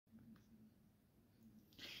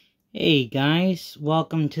Hey guys,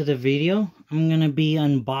 welcome to the video. I'm gonna be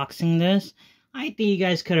unboxing this. I think you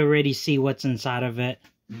guys could already see what's inside of it.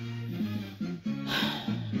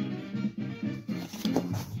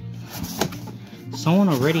 Someone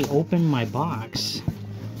already opened my box.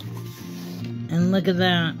 And look at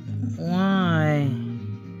that. Why?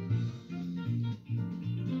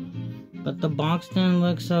 But the box didn't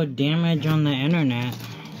look so damaged on the internet.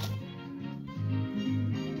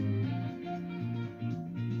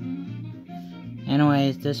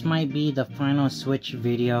 Anyways, this might be the final Switch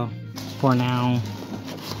video for now.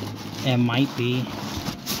 It might be.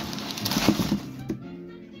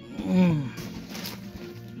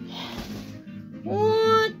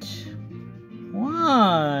 What?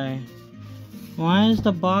 Why? Why is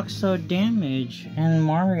the box so damaged? And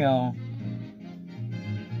Mario.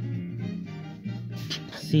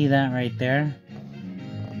 See that right there?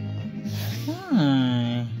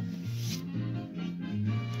 Why?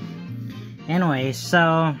 Anyway,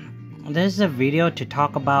 so this is a video to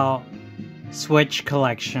talk about Switch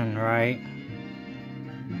collection, right?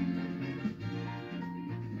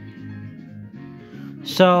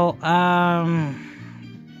 So, I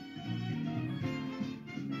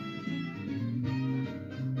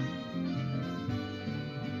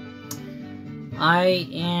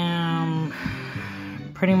am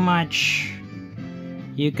pretty much,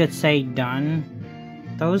 you could say, done.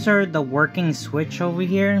 Those are the working Switch over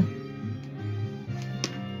here.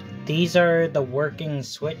 These are the working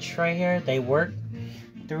Switch right here. They work.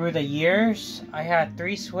 Through the years, I had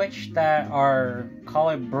 3 Switch that are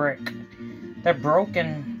colored brick. They're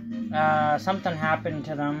broken. Something happened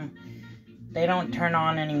to them. They don't turn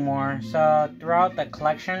on anymore. So throughout the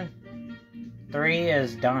collection, 3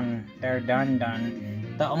 is done. They're done.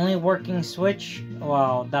 The only working Switch,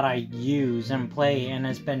 well, that I use and play and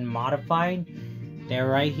has been modified, they're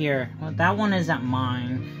right here. Well, that one isn't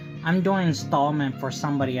mine. I'm doing installment for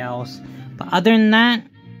somebody else. But other than that,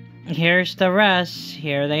 here's the rest.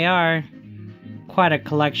 Here they are. Quite a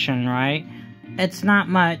collection, right? It's not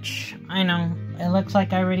much. I know. It looks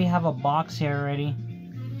like I already have a box here already.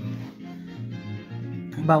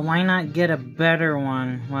 But why not get a better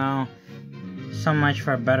one? Well, so much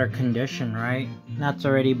for a better condition, right? That's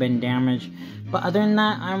already been damaged. But other than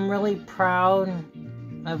that, I'm really proud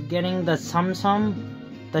of getting the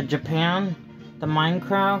Samsung, the Japan, the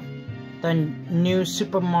Minecraft, the new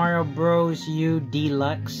Super Mario Bros. U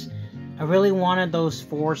Deluxe. I really wanted those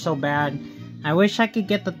 4 so bad. I wish I could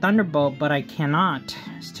get the Thunderbolt, but I cannot.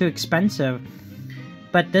 It's too expensive.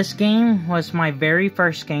 But this game was my very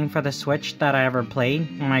first game for the Switch that I ever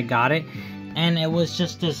played when I got it. And it was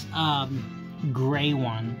just this gray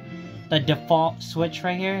one. The default Switch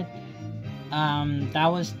right here. That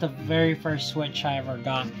was the very first Switch I ever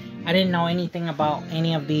got. I didn't know anything about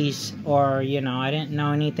any of these, or, you know, I didn't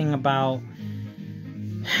know anything about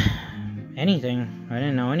anything. I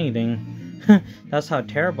didn't know anything. That's how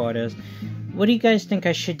terrible it is. What do you guys think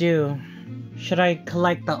I should do? Should I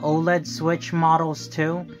collect the OLED Switch models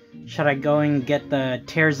too? Should I go and get the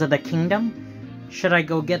Tears of the Kingdom? Should I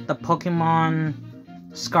go get the Pokemon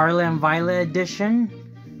Scarlet and Violet edition?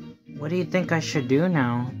 What do you think I should do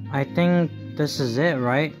now? I think this is it,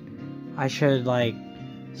 right? I should, like,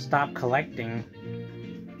 stop collecting.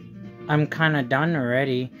 I'm kind of done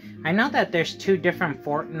already. I know that there's 2 different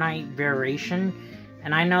Fortnite variation,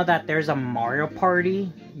 and I know that there's a Mario Party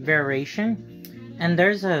variation, and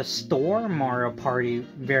there's a store Mario Party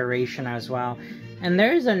variation as well, and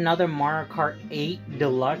there's another Mario Kart 8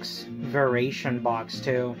 Deluxe variation box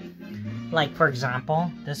too. Like, for example,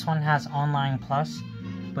 this one has Online Plus,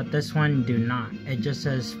 but this one do not. It just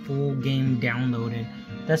says full game downloaded.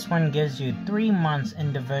 This one gives you 3 months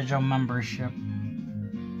individual membership.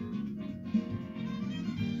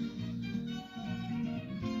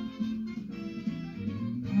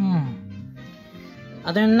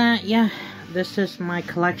 Other than that, yeah, this is my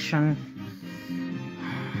collection.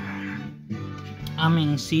 I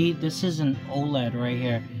mean, see, this is an OLED right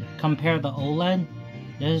here. Compare the OLED.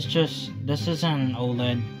 This isn't an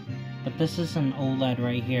OLED, but this is an OLED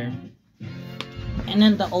right here. And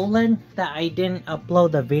then the OLED that I didn't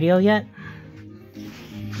upload the video yet.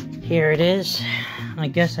 Here it is. I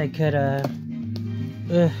guess I could,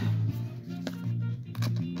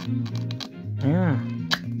 yeah.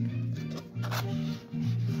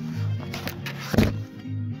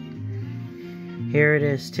 Here it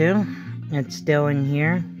is too. It's still in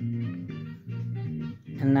here.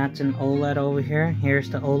 And that's an OLED over here. Here's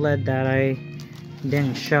the OLED that I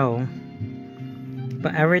didn't show.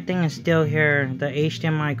 But everything is still here. The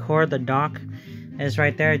HDMI cord, the dock is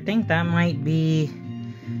right there. I think that might be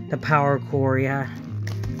the power cord, yeah.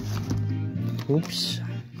 Oops.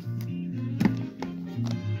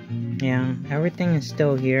 Yeah, everything is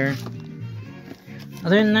still here.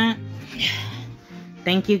 Other than that,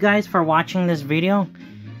 thank you guys for watching this video.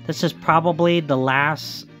 This is probably the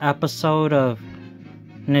last episode of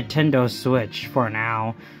Nintendo Switch for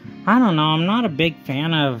now. I don't know, I'm not a big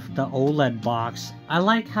fan of the OLED box. I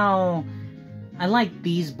like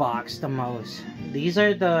these box the most. These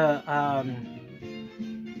are the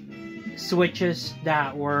Switches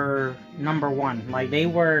that were #1. Like, they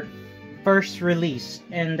were first released,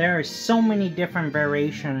 and there are so many different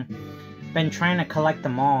variations. Been trying to collect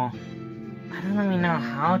them all. I don't really know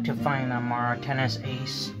how to find a Mario Tennis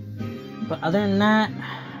Ace. But other than that,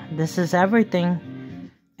 this is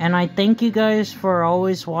everything. And I thank you guys for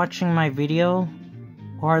always watching my video,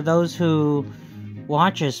 or those who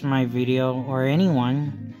watches my video, or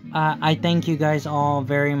anyone. I thank you guys all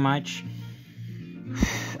very much.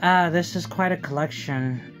 This is quite a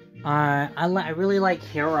collection. I really like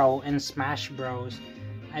Hero in Smash Bros.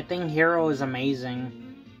 I think Hero is amazing.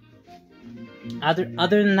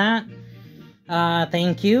 Other than that,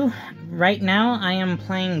 thank you. Right now, I am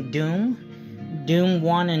playing Doom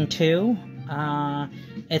 1 and 2.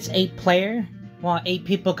 It's 8 player. Well, 8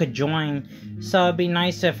 people could join. So it'd be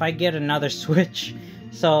nice if I get another Switch.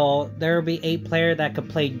 So there will be 8 player that could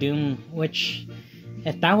play Doom. Which,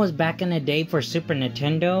 if that was back in the day for Super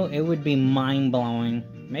Nintendo, it would be mind-blowing.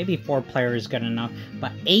 Maybe 4 player is good enough.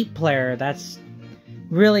 But 8 player, that's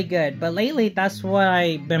really good. But lately, that's what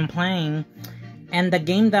I've been playing. And the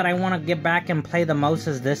game that I want to get back and play the most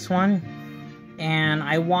is this one. And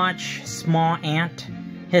I watch Small Ant,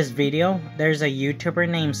 his video. There's a YouTuber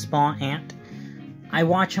named Small Ant. I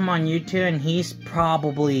watch him on YouTube, and he's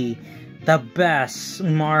probably the best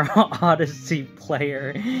Mario Odyssey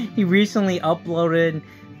player. He recently uploaded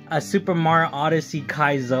a Super Mario Odyssey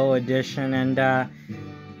Kaizo edition, and I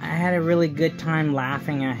had a really good time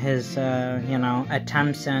laughing at his,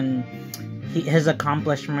 attempts and his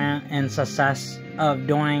accomplishment and success of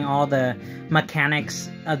doing all the mechanics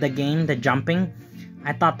of the game, the jumping.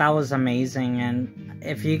 I thought that was amazing. And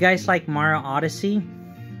if you guys like Mario Odyssey,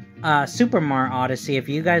 Super Mario Odyssey, if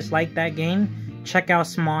you guys like that game, check out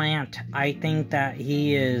Small Ant. I think that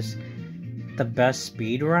he is the best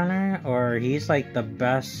speedrunner, or he's like the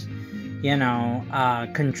best,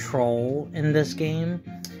 control in this game.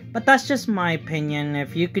 But that's just my opinion.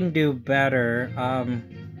 If you can do better,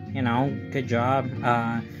 good job.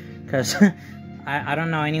 Because I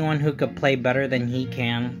don't know anyone who could play better than he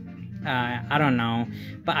can. I don't know.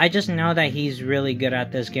 But I just know that he's really good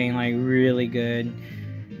at this game, like really good.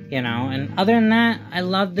 And other than that, I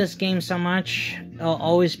love this game so much. It'll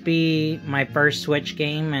always be my first Switch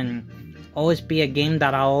game, and always be a game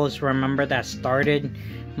that I'll always remember that started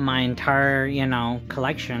my entire,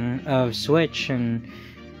 collection of Switch. And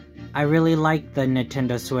I really like the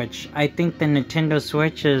Nintendo Switch. I think the Nintendo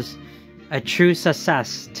Switch is a true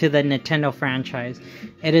success to the Nintendo franchise.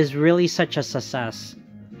 It is really such a success.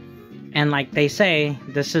 And like they say,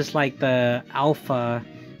 this is like the alpha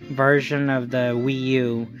version of the Wii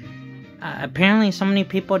U. Apparently so many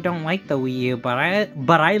people don't like the Wii U, but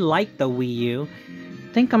I like the Wii U.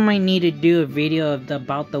 I think I might need to do a video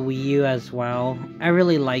about the Wii U as well. I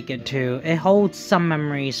really like it too. It holds some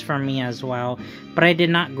memories for me as well. But I did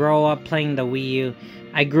not grow up playing the Wii U.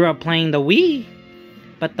 I grew up playing the Wii.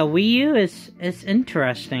 But the Wii U is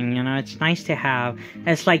interesting, it's nice to have.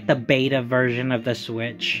 It's like the beta version of the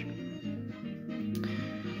Switch.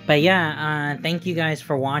 But yeah, thank you guys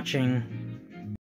for watching.